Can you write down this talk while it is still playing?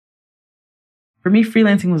For me,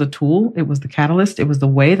 freelancing was a tool. It was the catalyst. It was the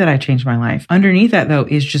way that I changed my life. Underneath that, though,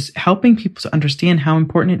 is just helping people to understand how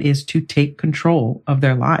important it is to take control of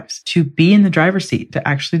their lives, to be in the driver's seat, to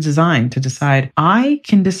actually design, to decide, I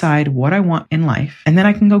can decide what I want in life, and then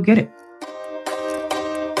I can go get it.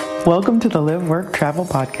 Welcome to the Live, Work, Travel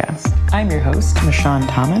podcast. I'm your host, Michonne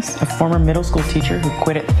Thomas, a former middle school teacher who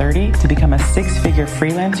quit at 30 to become a six-figure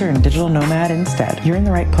freelancer and digital nomad instead. You're in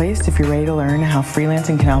the right place if you're ready to learn how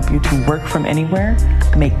freelancing can help you to work from anywhere,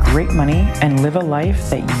 make great money, and live a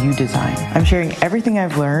life that you design. I'm sharing everything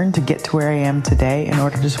I've learned to get to where I am today in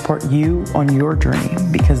order to support you on your journey,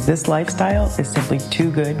 because this lifestyle is simply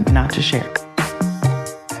too good not to share.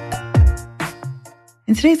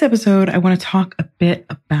 In today's episode, I want to talk a bit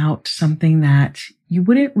about something that you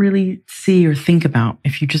wouldn't really see or think about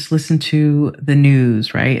if you just listen to the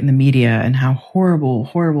news, right? And the media, and how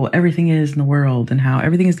horrible everything is in the world and how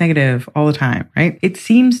everything is negative all the time, right? It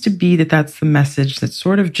seems to be that that's the message that's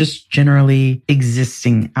sort of just generally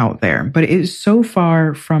existing out there, but it is so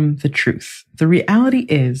far from the truth. The reality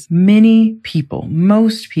is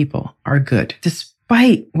most people are good. Despite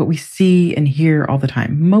what we see and hear all the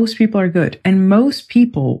time, most people are good, and most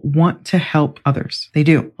people want to help others. They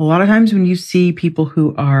do. A lot of times when you see people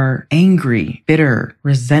who are angry, bitter,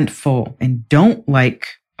 resentful, and don't like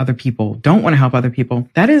other people, don't want to help other people,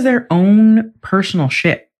 that is their own personal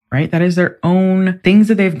shit. Right? That is their own things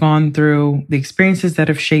that they've gone through, the experiences that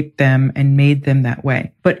have shaped them and made them that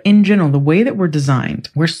way. But in general, the way that we're designed,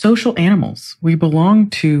 we're social animals. We belong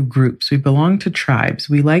to groups. We belong to tribes.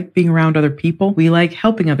 We like being around other people. We like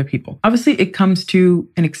helping other people. Obviously, it comes to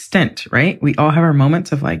an extent, right? We all have our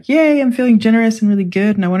moments of like, yay, I'm feeling generous and really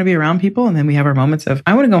good and I want to be around people. And then we have our moments of,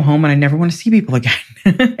 I want to go home and I never want to see people again.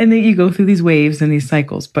 And then you go through these waves and these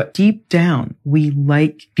cycles. But deep down, we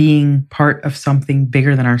like being part of something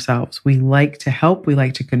bigger than ourselves. We like to help, we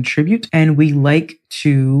like to contribute, and we like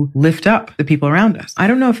to lift up the people around us. I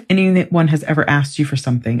don't know if anyone has ever asked you for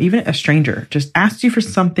something, even a stranger just asked you for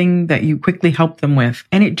something that you quickly help them with,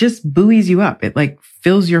 and it just buoys you up. It like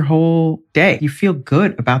fills your whole day. You feel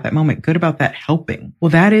good about that moment, good about that helping. Well,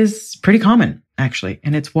 that is pretty common, actually.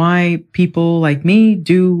 And it's why people like me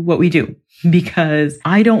do what we do, because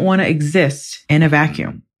I don't want to exist in a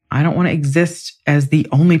vacuum. I don't want to exist as the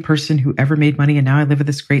only person who ever made money and now I live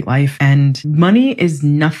this great life. And money is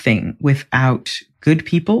nothing without good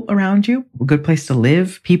people around you, a good place to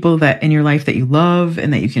live, people that in your life that you love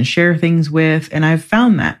and that you can share things with. And I've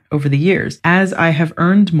found that over the years, as I have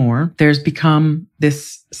earned more, there's become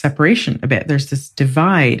this separation a bit. There's this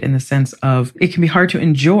divide in the sense of it can be hard to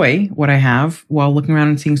enjoy what I have while looking around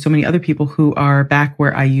and seeing so many other people who are back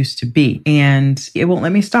where I used to be. And it won't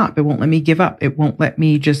let me stop. It won't let me give up. It won't let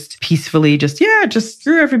me just peacefully just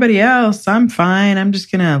screw everybody else. I'm fine. I'm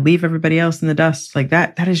just going to leave everybody else in the dust like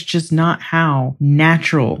that. That is just not how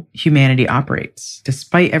natural humanity operates.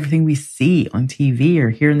 Despite everything we see on TV or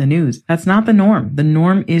hear in the news, that's not the norm. The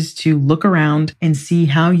norm is to look around and see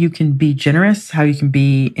how you can be generous, how you can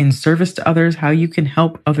be in service to others, how you can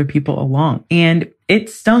help other people along. And it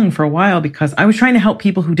stung for a while because I was trying to help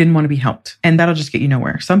people who didn't want to be helped. And that'll just get you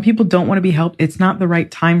nowhere. Some people don't want to be helped. It's not the right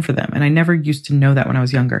time for them. And I never used to know that when I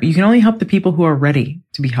was younger. You can only help the people who are ready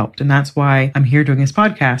to be helped. And that's why I'm here doing this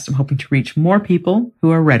podcast. I'm hoping to reach more people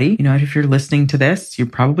who are ready. You know, if you're listening to this, you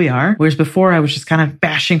probably are. Whereas before I was just kind of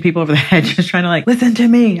bashing people over the head, just trying to like, listen to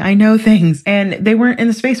me. I know things. And they weren't in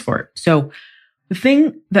the space for it. So the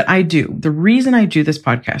thing that I do, the reason I do this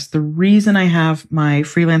podcast, the reason I have my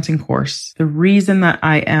freelancing course, the reason that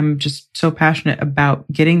I am just so passionate about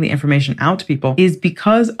getting the information out to people is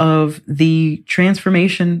because of the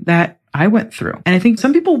transformation that I went through. And I think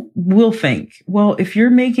some people will think, well, if you're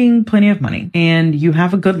making plenty of money and you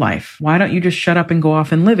have a good life, why don't you just shut up and go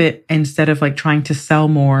off and live it instead of like trying to sell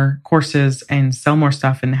more courses and sell more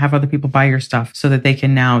stuff and have other people buy your stuff so that they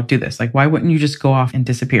can now do this? Like, why wouldn't you just go off and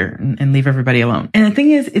disappear and leave everybody alone? And the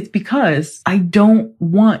thing is, it's because I don't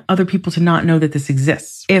want other people to not know that this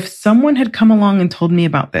exists. If someone had come along and told me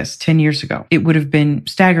about this 10 years ago, it would have been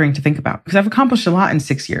staggering to think about because I've accomplished a lot in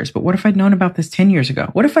 6 years. But what if I'd known about this 10 years ago?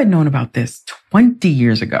 What if I'd known about this 20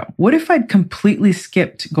 years ago? What if I'd completely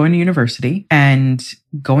skipped going to university and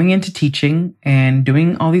going into teaching and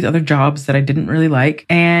doing all these other jobs that I didn't really like,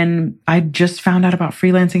 and I just found out about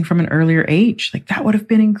freelancing from an earlier age? Like, that would have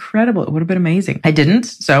been incredible. It would have been amazing. I didn't.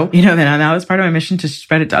 So, then now it's part of my mission to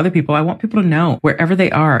spread it to other people. I want people to know wherever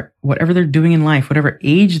they are, whatever they're doing in life, whatever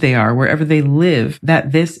age they are, wherever they live,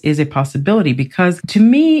 that this is a possibility. Because to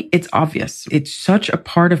me, it's obvious. It's such a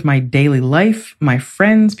part of my daily life. My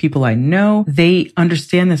friends, people I know, they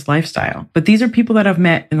understand this lifestyle. But these are people that I've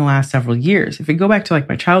met in the last several years. If we go back to like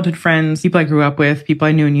my childhood friends, people I grew up with, people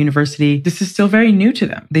I knew in university, this is still very new to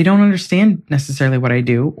them. They don't understand necessarily what I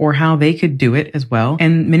do or how they could do it as well.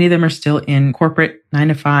 And many of them are still in corporate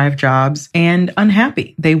 9-to-5 jobs and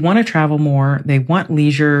unhappy. They want to travel more. They want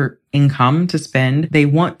leisure income to spend. They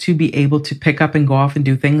want to be able to pick up and go off and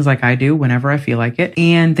do things like I do whenever I feel like it.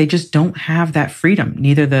 And they just don't have that freedom,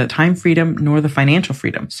 neither the time freedom nor the financial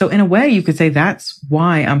freedom. So in a way, you could say that's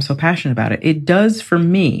why I'm so passionate about it. It does for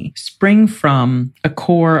me spring from a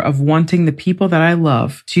core of wanting the people that I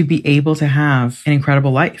love to be able to have an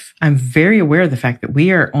incredible life. I'm very aware of the fact that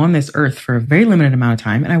we are on this earth for a very limited amount of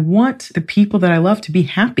time. And I want the people that I love to be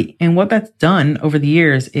happy. And what that's done over the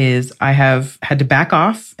years is I have had to back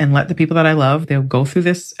off and let the people that I love, they'll go through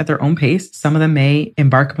this at their own pace. Some of them may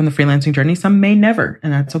embark upon the freelancing journey. Some may never.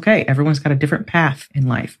 And that's okay. Everyone's got a different path in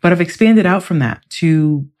life. But I've expanded out from that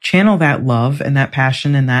to channel that love and that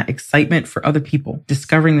passion and that excitement for other people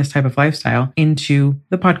discovering this type of lifestyle into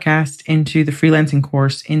the podcast, into the freelancing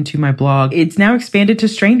course, into my blog. It's now expanded to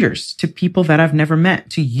strangers, to people that I've never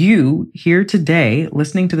met, to you here today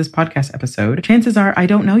listening to this podcast episode. Chances are I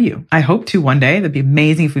don't know you. I hope to one day. That'd be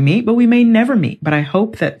amazing if we meet, but we may never meet. But I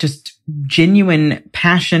hope that just genuine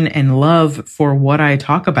passion and love for what I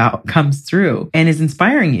talk about comes through and is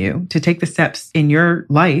inspiring you to take the steps in your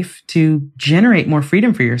life to generate more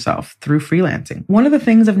freedom for yourself through freelancing. One of the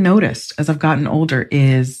things I've noticed as I've gotten older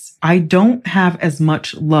is I don't have as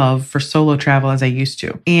much love for solo travel as I used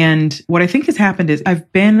to. And what I think has happened is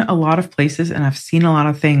I've been a lot of places and I've seen a lot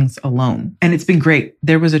of things alone. And it's been great.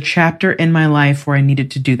 There was a chapter in my life where I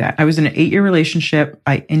needed to do that. I was in an 8-year relationship.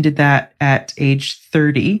 I ended that at age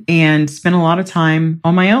 30 and spent a lot of time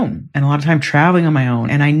on my own and a lot of time traveling on my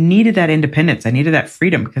own. And I needed that independence. I needed that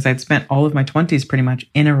freedom because I'd spent all of my 20s pretty much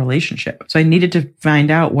in a relationship. So I needed to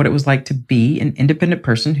find out what it was like to be an independent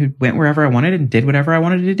person who went wherever I wanted and did whatever I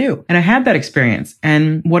wanted to do. And I had that experience.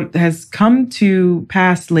 And what has come to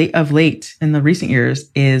pass late in the recent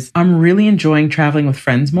years is I'm really enjoying traveling with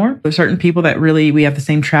friends more. There's certain people that really, we have the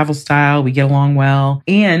same travel style. We get along well.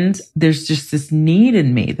 And there's just this need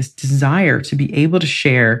in me, this desire to be able to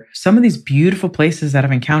share some of these beautiful places that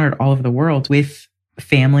I've encountered all over the world with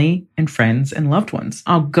family and friends and loved ones.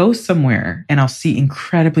 I'll go somewhere and I'll see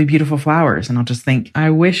incredibly beautiful flowers and I'll just think, I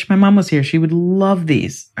wish my mom was here. She would love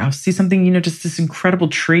these. I'll see something, just this incredible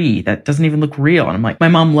tree that doesn't even look real. And I'm like, my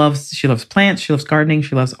mom she loves plants. She loves gardening.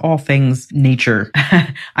 She loves all things nature.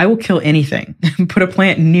 I will kill anything, put a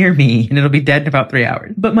plant near me and it'll be dead in about 3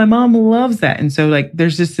 hours. But my mom loves that. And so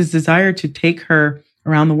there's just this desire to take her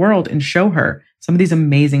around the world and show her some of these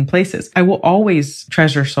amazing places. I will always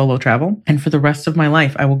treasure solo travel. And for the rest of my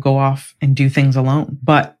life, I will go off and do things alone.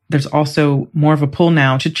 But there's also more of a pull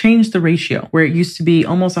now to change the ratio where it used to be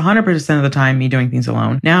almost 100% of the time me doing things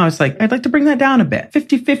alone. Now it's like, I'd like to bring that down a bit,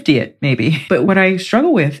 50-50 it maybe. But what I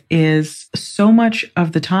struggle with is so much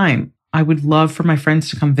of the time, I would love for my friends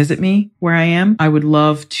to come visit me where I am. I would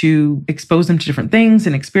love to expose them to different things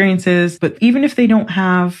and experiences. But even if they don't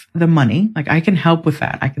have the money, I can help with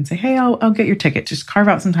that. I can say, hey, I'll get your ticket. Just carve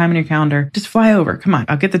out some time in your calendar. Just fly over. Come on,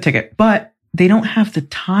 I'll get the ticket. But they don't have the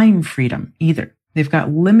time freedom either. They've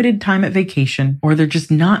got limited time at vacation, or they're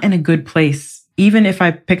just not in a good place. Even if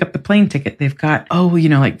I pick up the plane ticket, they've got,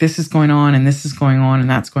 this is going on and this is going on and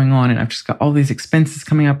that's going on. And I've just got all these expenses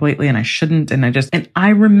coming up lately and I shouldn't. And I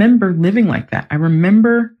remember living like that. I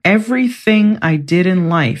remember everything I did in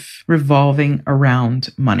life revolving around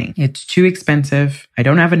money. It's too expensive. I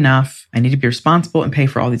don't have enough. I need to be responsible and pay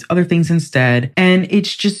for all these other things instead. And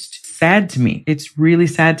it's just sad to me. It's really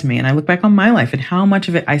sad to me. And I look back on my life and how much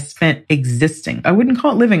of it I spent existing. I wouldn't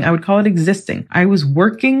call it living. I would call it existing. I was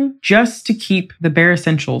working just to keep the bare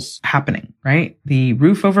essentials happening, right? The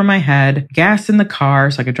roof over my head, gas in the car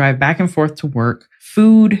so I could drive back and forth to work,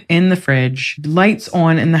 food in the fridge, lights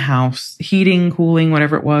on in the house, heating, cooling,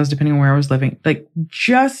 whatever it was, depending on where I was living.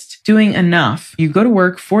 Just doing enough. You go to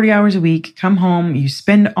work 40 hours a week, come home, you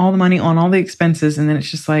spend all the money on all the expenses, and then it's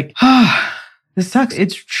just like, this sucks.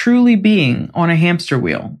 It's truly being on a hamster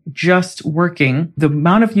wheel, just working. The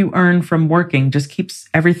amount of you earn from working just keeps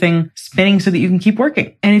everything spinning so that you can keep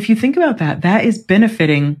working. And if you think about that, that is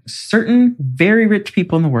benefiting certain very rich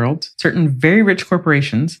people in the world, certain very rich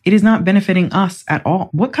corporations. It is not benefiting us at all.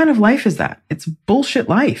 What kind of life is that? It's a bullshit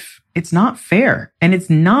life. It's not fair. And it's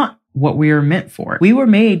not what we are meant for. We were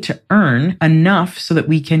made to earn enough so that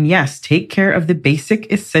we can, yes, take care of the basic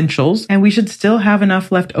essentials, and we should still have enough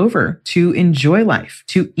left over to enjoy life,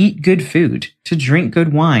 to eat good food, to drink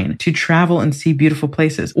good wine, to travel and see beautiful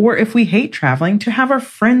places. Or if we hate traveling, to have our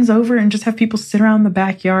friends over and just have people sit around in the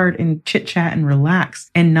backyard and chit chat and relax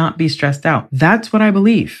and not be stressed out. That's what I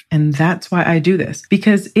believe. And that's why I do this,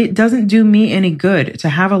 because it doesn't do me any good to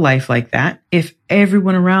have a life like that if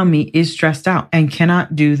everyone around me is stressed out and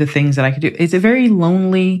cannot do the things that I could do. It's a very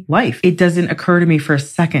lonely life. It doesn't occur to me for a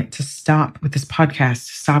second to stop with this podcast,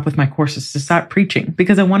 to stop with my courses, to stop preaching,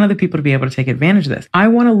 because I want other people to be able to take advantage of this. I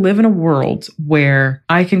want to live in a world where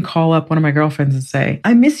I can call up one of my girlfriends and say,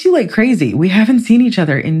 I miss you like crazy. We haven't seen each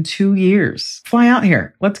other in 2 years. Fly out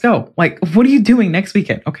here. Let's go. Like, what are you doing next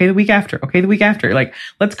weekend? Okay, the week after. Okay, the week after. Like,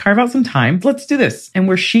 let's carve out some time. Let's do this. And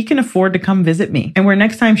where she can afford to come visit me, and where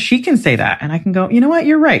next time she can say that and I can go, you know what?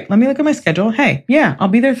 You're right. Let me look at my schedule. Hey, yeah, I'll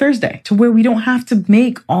be there Thursday. To where we don't have to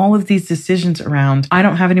make all of these decisions around, I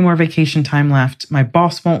don't have any more vacation time left. My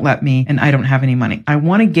boss won't let me, and I don't have any money. I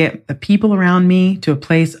want to get the people around me to a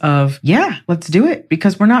place of, yeah, let's do it,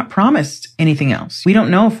 because we're not promised anything else. We don't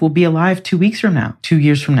know if we'll be alive 2 weeks from now, 2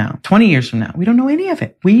 years from now, 20 years from now. We don't know any of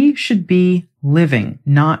it. We should be living,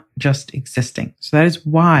 not just existing. So that is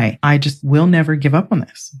why I just will never give up on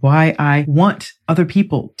this. Why I want other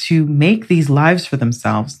people to make these lives for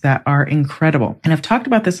themselves that are incredible. And I've talked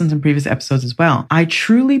about this in some previous episodes as well. I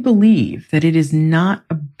truly believe that it is not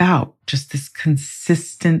about just this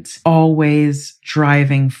consistent, always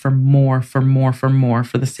driving for more, for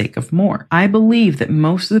the sake of more. I believe that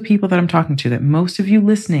most of the people that I'm talking to, that most of you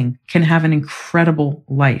listening, can have an incredible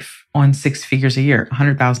life on 6 figures a year,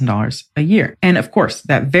 $100,000 a year. And of course,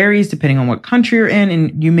 that varies depending on what country you're in,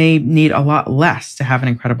 and you may need a lot less to have an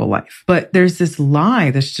incredible life. But there's this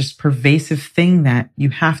lie, this just pervasive thing that you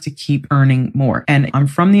have to keep earning more. And I'm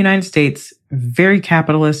from the United States, very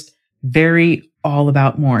capitalist, very all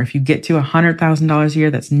about more. If you get to $100,000 a year,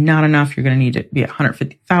 that's not enough. You're going to need to be at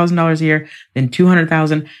 $150,000 a year, then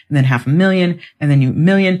 $200,000, and then $500,000, and then $1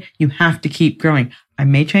 million. You have to keep growing. I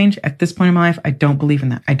may change at this point in my life. I don't believe in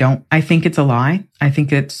that. I don't. I think it's a lie. I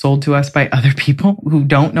think it's sold to us by other people who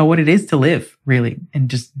don't know what it is to live, really, and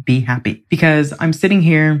just be happy. Because I'm sitting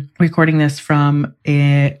here recording this from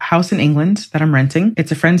a house in England that I'm renting.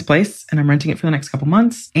 It's a friend's place, and I'm renting it for the next couple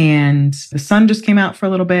months. And the sun just came out for a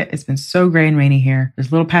little bit. It's been so gray and rainy here. There's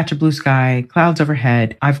a little patch of blue sky, clouds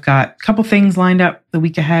overhead. I've got a couple things lined up the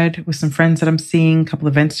week ahead with some friends that I'm seeing, a couple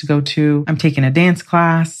events to go to. I'm taking a dance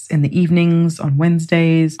class in the evenings on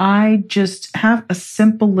Wednesdays. I just have a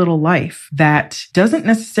simple little life that doesn't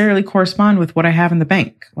necessarily correspond with what I have in the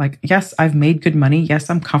bank. Like, yes, I've made good money. Yes,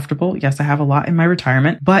 I'm comfortable. Yes, I have a lot in my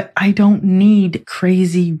retirement, but I don't need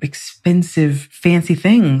crazy, expensive, fancy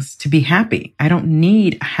things to be happy. I don't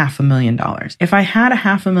need $500,000. If I had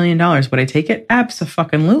 $500,000, would I take it?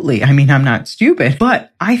 Abso-fucking-lutely. I mean, I'm not stupid,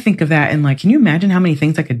 but I think of that and like, can you imagine how many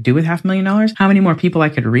things I could do with $500,000? How many more people I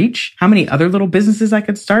could reach? How many other little businesses I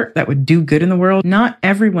could start that would do good in the world? Not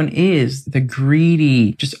everyone is the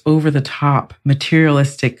greedy, just over the top,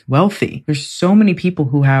 materialistic wealthy. There's so many people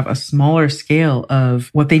who have a smaller scale of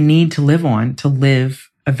what they need to live on to live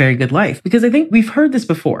a very good life. Because I think we've heard this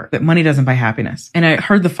before, that money doesn't buy happiness. And I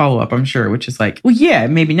heard the follow-up, I'm sure, which is like, well, yeah,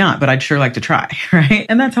 maybe not, but I'd sure like to try, right?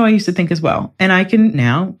 And that's how I used to think as well. And I can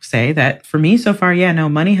now say that for me so far, yeah, no,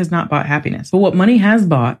 money has not bought happiness. But what money has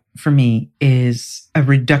bought for me is a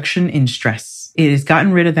reduction in stress. It has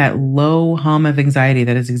gotten rid of that low hum of anxiety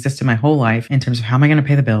that has existed my whole life in terms of how am I going to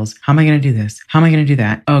pay the bills? How am I going to do this? How am I going to do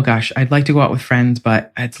that? Oh gosh, I'd like to go out with friends,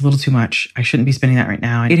 but it's a little too much. I shouldn't be spending that right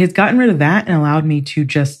now. It has gotten rid of that and allowed me to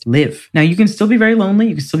just live. Now you can still be very lonely.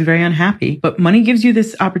 You can still be very unhappy, but money gives you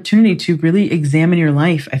this opportunity to really examine your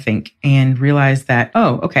life, I think, and realize that,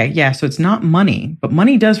 oh, okay, yeah, so it's not money, but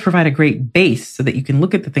money does provide a great base so that you can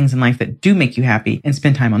look at the things in life that do make you happy and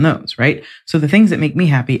spend time on those, right? So the things that make me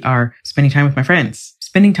happy are spending time with my friends,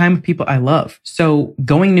 spending time with people I love. So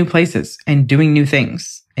going new places and doing new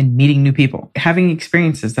things and meeting new people, having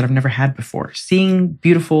experiences that I've never had before, seeing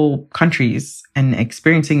beautiful countries and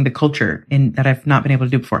experiencing the culture that I've not been able to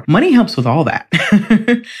do before. Money helps with all that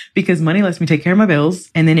because money lets me take care of my bills,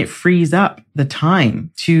 and then it frees up the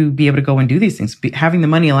time to be able to go and do these things. Having the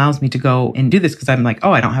money allows me to go and do this because I'm like,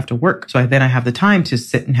 oh, I don't have to work. So then I have the time to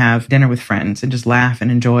sit and have dinner with friends and just laugh and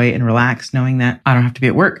enjoy and relax, knowing that I don't have to be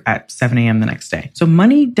at work at 7 a.m. the next day. So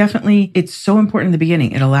money definitely, it's so important in the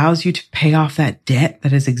beginning. It allows you to pay off that debt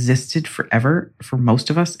that has existed forever for most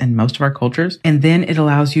of us and most of our cultures. And then it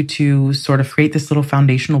allows you to sort of create this little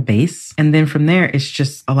foundational base. And then from there, it's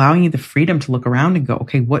just allowing you the freedom to look around and go,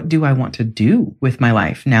 okay, what do I want to do with my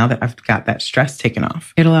life now that I've got that stress taken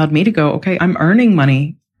off? It allowed me to go, okay, I'm earning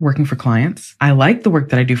money working for clients. I like the work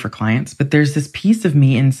that I do for clients, but there's this piece of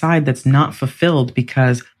me inside that's not fulfilled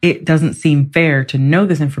because it doesn't seem fair to know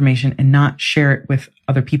this information and not share it with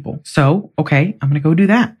other people. So, okay, I'm going to go do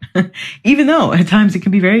that. Even though at times it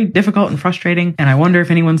can be very difficult and frustrating. And I wonder if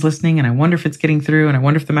anyone's listening, and I wonder if it's getting through, and I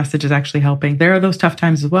wonder if the message is actually helping. There are those tough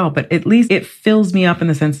times as well, but at least it fills me up in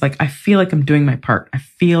the sense like I feel like I'm doing my part. I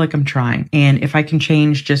feel like I'm trying. And if I can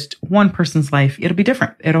change just one person's life, it'll be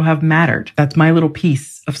different. It'll have mattered. That's my little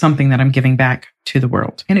piece of something that I'm giving back to the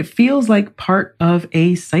world. And it feels like part of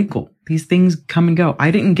a cycle. These things come and go. I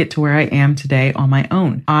didn't get to where I am today on my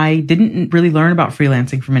own. I didn't really learn about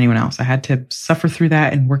freelancing from anyone else. I had to suffer through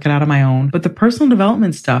that and work it out on my own. But the personal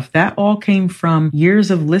development stuff, that all came from years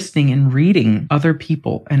of listening and reading other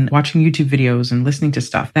people and watching YouTube videos and listening to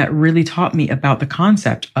stuff that really taught me about the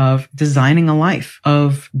concept of designing a life,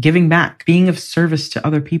 of giving back, being of service to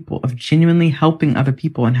other people, of genuinely helping other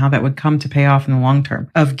people and how that would come to pay off in the long term,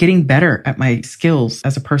 of getting better at my skills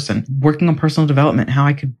as a person, working on personal development, how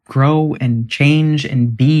I could grow and change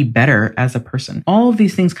and be better as a person. All of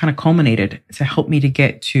these things kind of culminated to help me to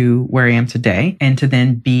get to where I am today and to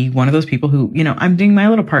then be one of those people who, I'm doing my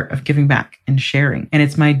little part of giving back and sharing. And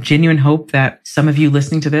it's my genuine hope that some of you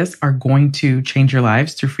listening to this are going to change your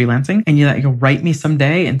lives through freelancing, and that you'll write me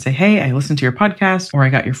someday and say, hey, I listened to your podcast, or I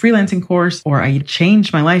got your freelancing course, or I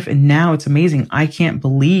changed my life and now it's amazing. I can't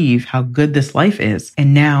believe how good this life is.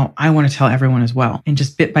 And now I want to tell everyone as well. And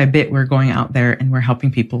just bit by bit, we're going out there and we're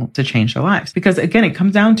helping people to change their lives. Because again, it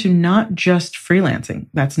comes down to not just freelancing.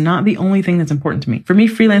 That's not the only thing that's important to me. For me,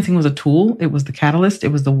 freelancing was a tool. It was the catalyst. It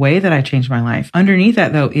was the way that I changed my life. Underneath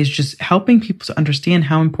that, though, is just helping people to understand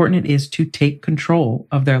how important it is to take control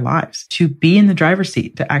of their lives, to be in the driver's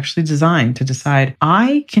seat, to actually design, to decide,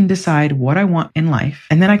 I can decide what I want in life,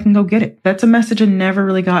 and then I can go get it. That's a message I never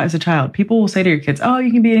really got as a child. People will say to your kids, oh,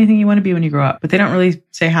 you can be anything you want to be when you grow up, but they don't really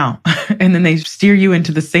say how. And then they steer you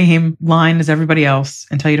into the same line as everybody else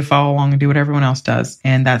and tell you to follow along and do what everyone else does.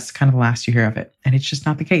 And that's kind of the last you hear of it. And it's just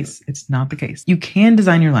not the case. It's not the case. You can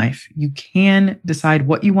design your life. You can decide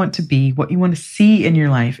what you want to be, what you want to see in your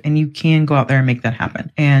life, and you can go out there and make that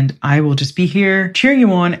happen. And I will just be here cheering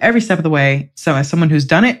you on every step of the way. So as someone who's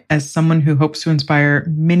done it, as someone who hopes to inspire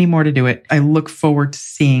many more to do it, I look forward to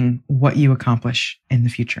seeing what you accomplish in the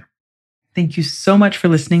future. Thank you so much for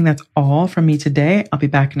listening. That's all from me today. I'll be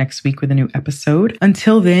back next week with a new episode.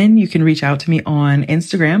 Until then, you can reach out to me on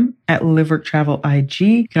Instagram at liveworktravelig.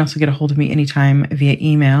 You can also get a hold of me anytime via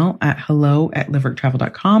email at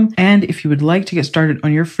hello@liveworktravel.com. And if you would like to get started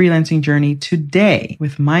on your freelancing journey today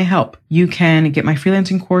with my help, you can get my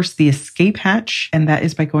freelancing course, The Escape Hatch. And that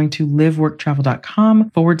is by going to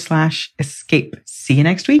liveworktravel.com/escape. See you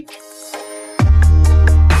next week.